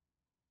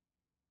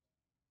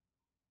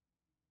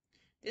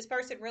 This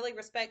person really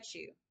respects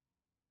you.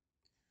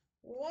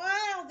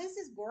 Wow, this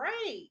is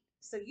great.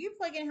 So you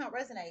plug in how it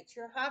resonates.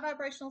 You're a high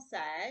vibrational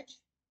Sag,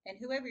 and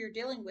whoever you're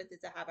dealing with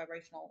is a high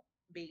vibrational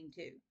being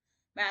too,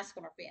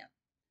 masculine or femme.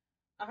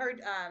 I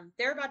heard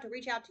they're about to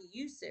reach out to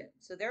you soon.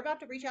 So they're about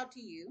to reach out to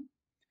you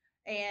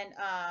and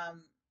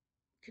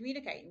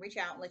communicate and reach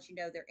out and let you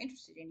know they're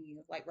interested in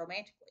you, like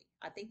romantically.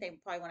 I think they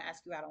probably want to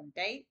ask you out on a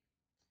date.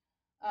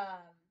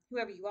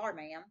 Whoever you are,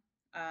 ma'am.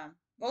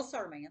 Well,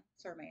 sir, ma'am,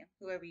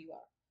 whoever you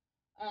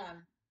are.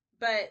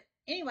 But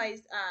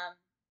anyways,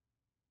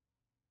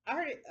 I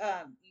heard it.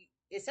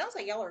 It sounds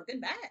like y'all are a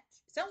good match.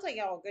 It sounds like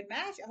y'all are a good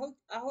match.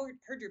 I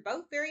heard you're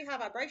both very high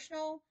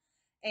vibrational,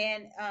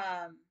 and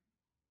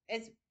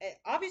it's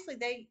obviously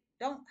they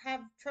don't have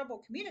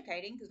trouble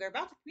communicating because they're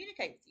about to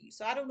communicate with you.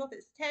 So I don't know if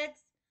it's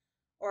text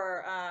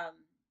or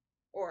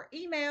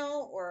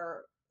email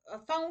or a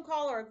phone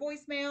call or a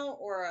voicemail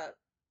or a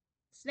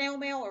snail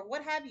mail or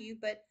what have you,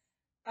 but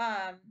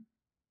um,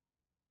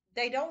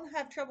 they don't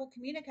have trouble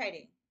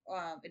communicating.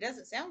 It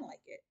doesn't sound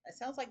like it. It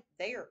sounds like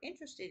they are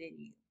interested in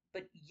you,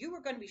 but you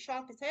were going to be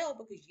shocked as hell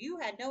because you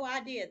had no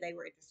idea they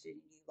were interested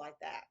in you like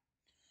that.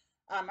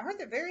 I heard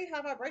they're very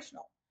high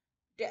vibrational,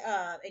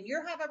 and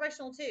you're high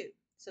vibrational too.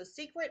 So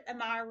secret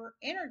admirer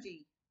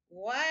energy.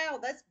 Wow,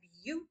 that's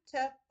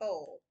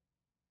beautiful.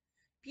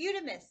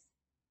 Beautimous,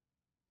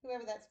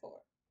 whoever that's for.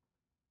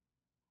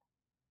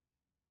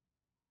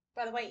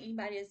 By the way,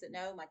 anybody doesn't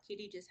know, my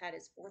kitty just had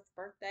his fourth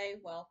birthday.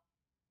 Well,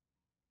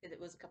 it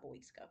was a couple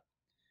weeks ago.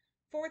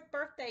 Fourth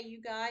birthday,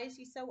 you guys.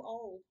 He's so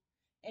old.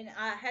 And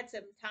I had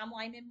some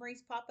timeline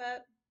memories pop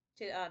up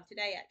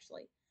today,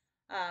 actually.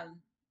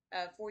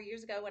 4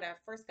 years ago when I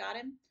first got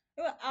him.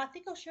 Well, I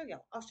think I'll show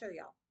y'all. I'll show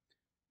y'all.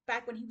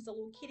 Back when he was a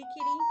little kitty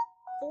kitty.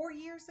 4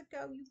 years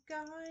ago, you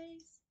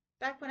guys.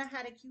 Back when I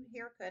had a cute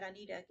haircut. I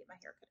need to get my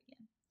haircut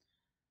again.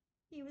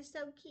 He was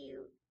so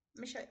cute.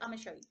 I'm gonna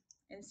show you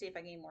and see if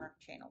I can get more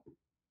channel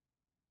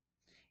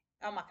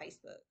on my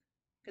Facebook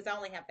because I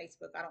only have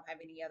Facebook. I don't have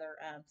any other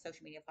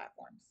social media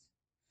platforms.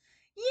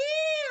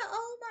 Yeah.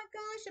 Oh my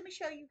gosh. Let me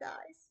show you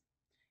guys.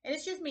 And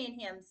it's just me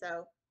and him.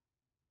 So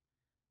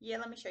yeah,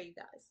 let me show you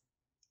guys.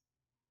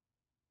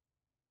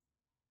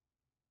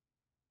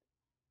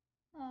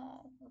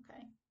 Oh,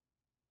 okay.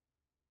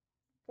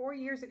 4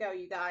 years ago,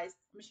 you guys.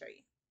 Let me show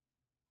you.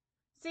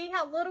 See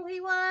how little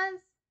he was?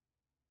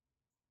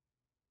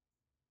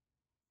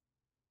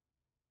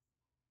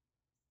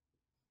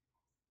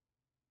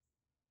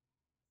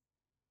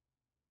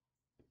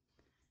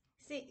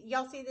 See,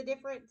 y'all see the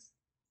difference?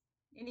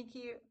 Any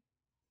cute?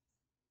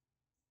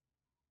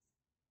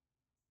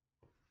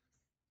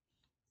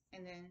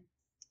 And then,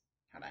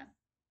 hold on.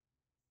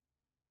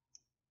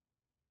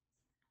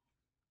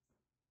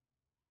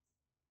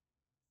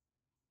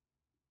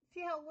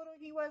 See how little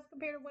he was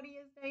compared to what he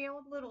is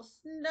now? Little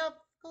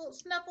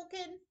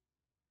snufflekin.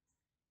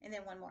 And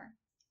then one more.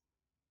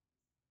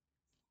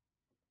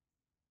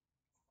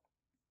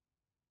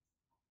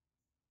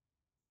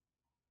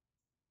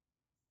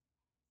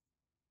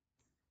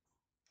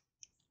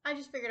 I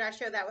just figured I'd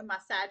show that with my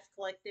Sage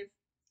Collective.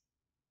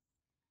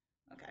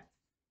 Okay.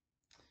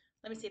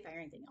 Let me see if I hear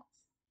anything else.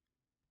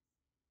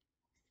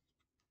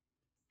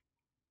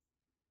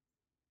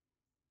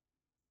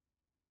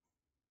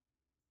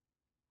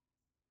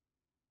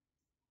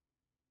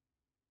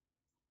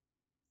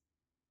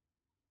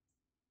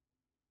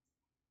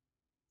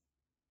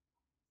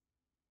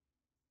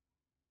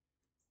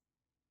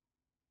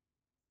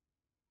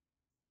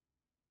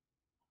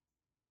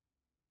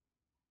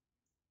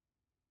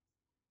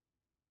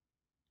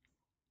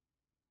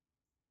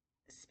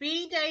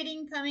 Speed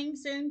dating coming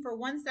soon for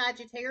one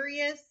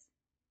Sagittarius.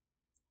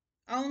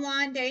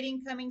 Online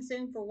dating coming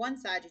soon for one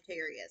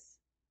Sagittarius.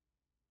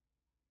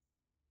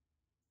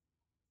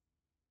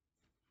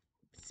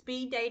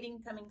 Speed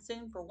dating coming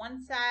soon for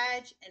one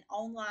Sag, and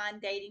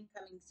online dating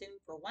coming soon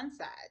for one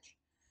Sag.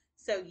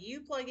 So you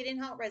plug it in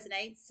how it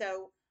resonates.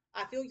 So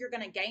I feel you're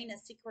going to gain a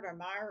secret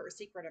admirer or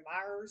secret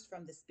admirers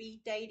from the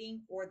speed dating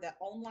or the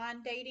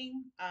online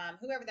dating.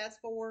 Whoever that's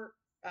for,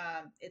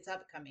 it's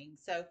upcoming.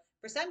 So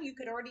for some, you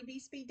could already be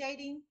speed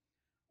dating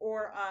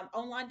or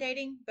online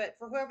dating, but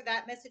for whoever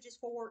that message is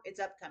for,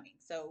 it's upcoming.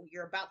 So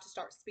you're about to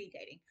start speed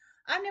dating.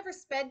 I've never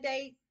sped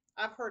date.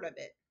 I've heard of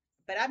it,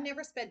 but I've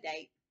never sped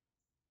date.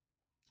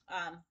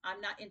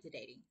 I'm not into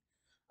dating.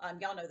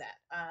 Y'all know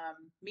that.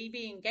 Me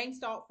being gang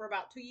stalked for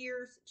about 2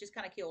 years just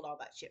kind of killed all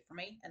that shit for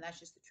me, and that's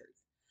just the truth.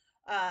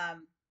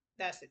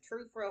 That's the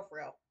truth, for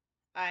real.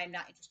 I'm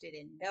not interested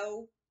in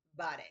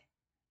nobody.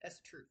 That's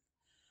the truth.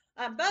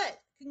 But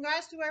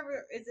congrats to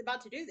whoever is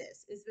about to do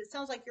this. It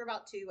sounds like you're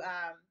about to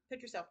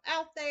put yourself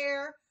out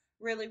there,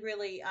 really,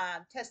 really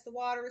test the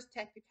waters,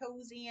 tap your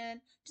toes in.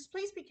 Just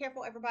please be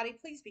careful, everybody.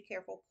 Please be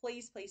careful.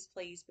 Please, please,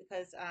 please,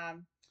 because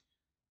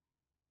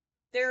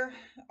there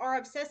are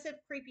obsessive,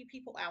 creepy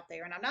people out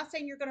there. And I'm not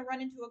saying you're going to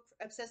run into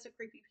an obsessive,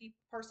 creepy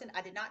person.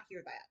 I did not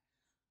hear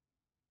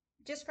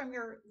that. Just from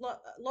your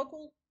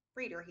local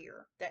reader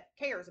here that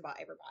cares about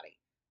everybody.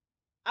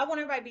 I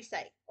want everybody to be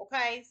safe.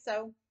 Okay.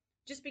 So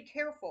just be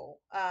careful.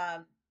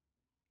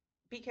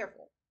 Be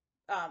careful.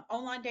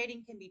 Online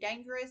dating can be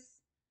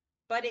dangerous,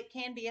 but it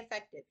can be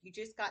effective. You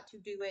just got to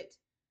do it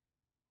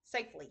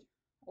safely.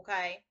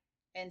 Okay.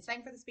 And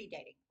same for the speed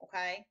dating.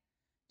 Okay.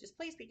 Just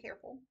please be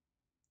careful.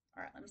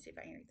 All right. Let me see if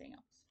I hear anything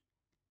else.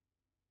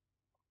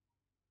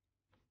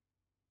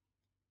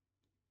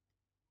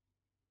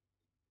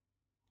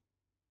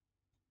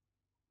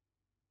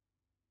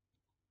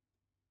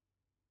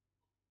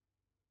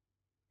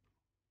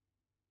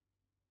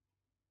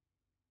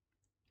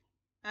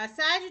 A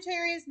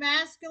Sagittarius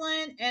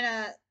masculine and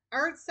a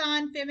Earth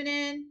sign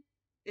feminine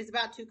is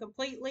about to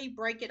completely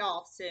break it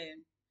off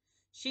soon.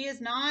 She is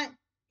not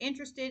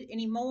interested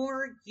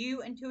anymore.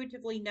 You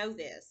intuitively know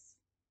this.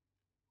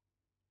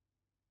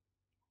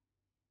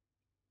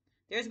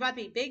 There's about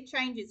to be big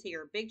changes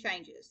here. Big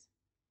changes.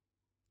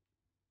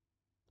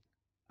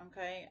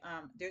 Okay.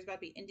 There's about to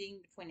be ending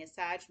between a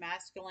Sag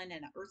masculine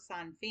and an Earth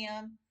sign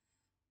femme.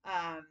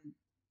 Um,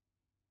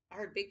 I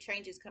heard big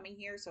changes coming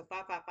here. So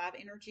 555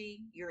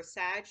 energy. You're a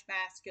Sag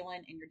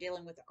masculine and you're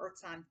dealing with the Earth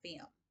sign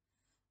femme.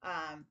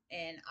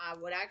 And I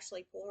would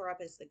actually pull her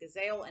up as the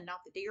gazelle and not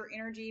the deer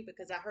energy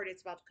because I heard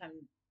it's about to come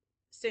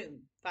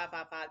soon.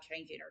 555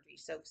 change energy.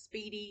 So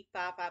speedy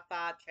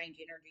 555 change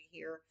energy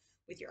here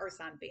with your Earth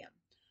sign femme.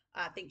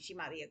 I think she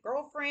might be a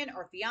girlfriend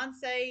or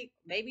fiance,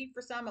 maybe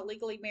for some a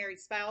legally married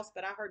spouse,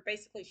 but I heard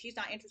basically she's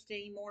not interested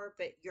anymore,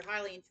 but you're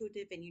highly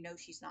intuitive and you know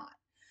she's not.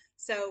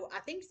 So I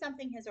think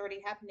something has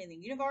already happened in the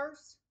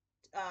universe,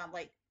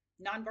 like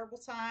nonverbal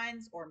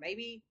signs, or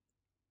maybe,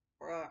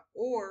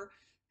 or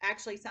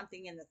actually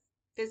something in the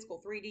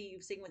physical 3D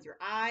you've seen with your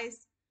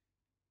eyes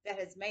that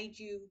has made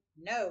you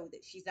know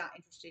that she's not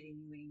interested in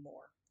you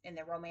anymore in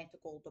the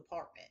romantical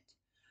department.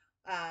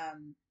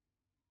 Um,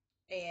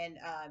 and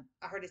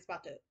I heard it's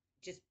about to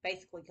just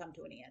basically come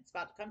to an end. It's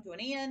about to come to an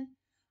end.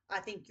 I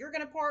think you're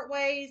going to part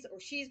ways or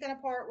she's going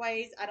to part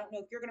ways. I don't know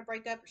if you're going to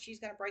break up or she's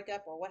going to break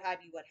up or what have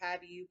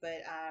you, but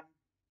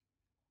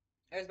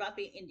there's about to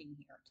be an ending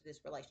here to this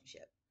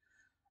relationship.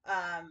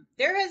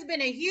 There has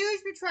been a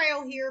huge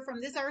betrayal here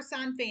from this Earth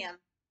sign fam,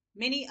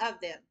 many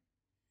of them.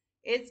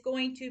 It's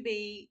going to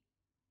be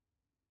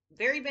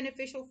very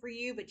beneficial for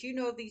you, but you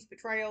know of these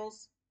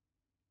betrayals,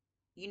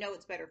 you know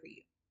it's better for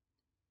you.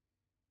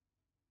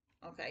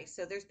 Okay,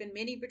 so there's been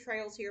many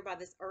betrayals here by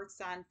this Earth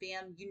sign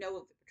femme. You know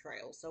of the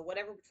betrayals. So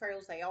whatever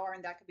betrayals they are,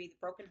 and that could be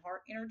the broken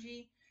heart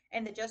energy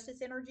and the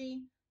justice energy,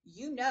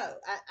 you know.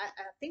 I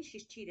think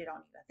she's cheated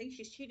on you. I think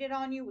she's cheated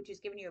on you, which is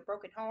giving you a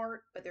broken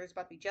heart, but there's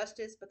about to be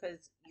justice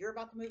because you're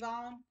about to move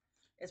on,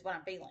 is what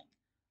I'm feeling.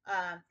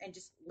 And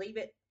just leave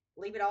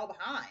it all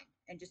behind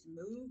and just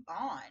move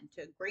on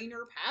to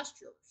greener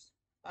pastures.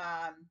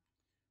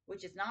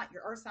 Which is not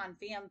your Earth sign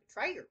femme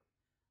betrayer.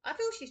 I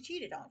feel she's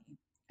cheated on you.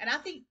 And I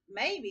think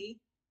maybe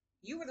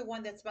you were the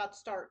one that's about to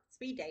start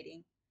speed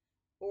dating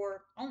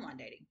or online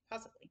dating,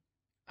 possibly.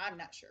 I'm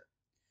not sure.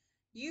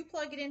 You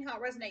plug it in how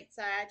it resonates,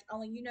 Sag.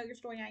 Only you know your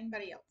story, not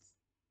anybody else.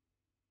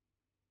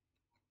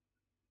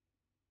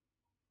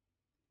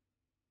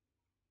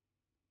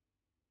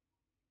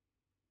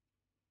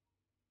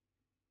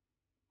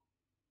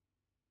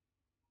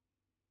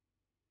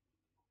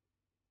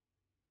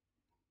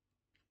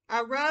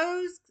 A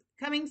rose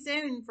coming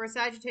soon for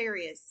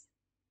Sagittarius.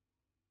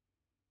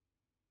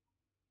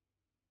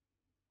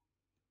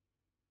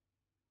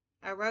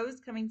 A rose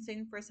coming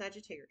soon for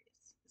Sagittarius.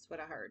 That's what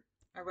I heard.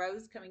 A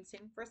rose coming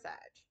soon for Sag.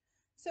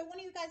 So one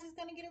of you guys is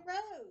going to get a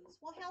rose.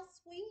 Well, how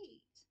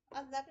sweet. I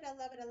love it. I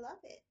love it. I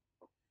love it.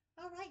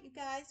 All right, you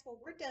guys.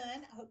 Well, we're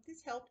done. I hope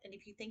this helped. And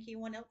if you think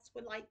anyone else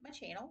would like my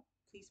channel,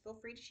 please feel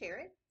free to share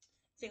it.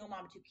 single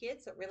mom of two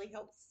kids. So it really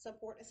helps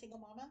support a single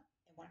mama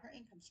and one of her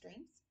income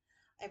streams.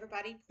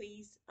 Everybody,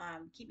 please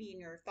keep me in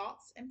your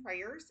thoughts and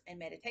prayers and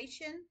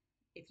meditation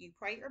if you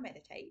pray or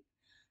meditate,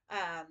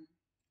 um,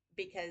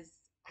 because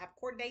I have a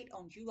court date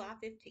on July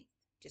 15th.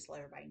 Just let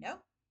everybody know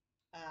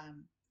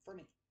for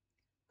me.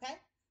 Okay?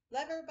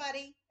 Love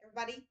everybody.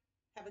 Everybody,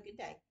 have a good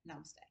day.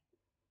 Namaste.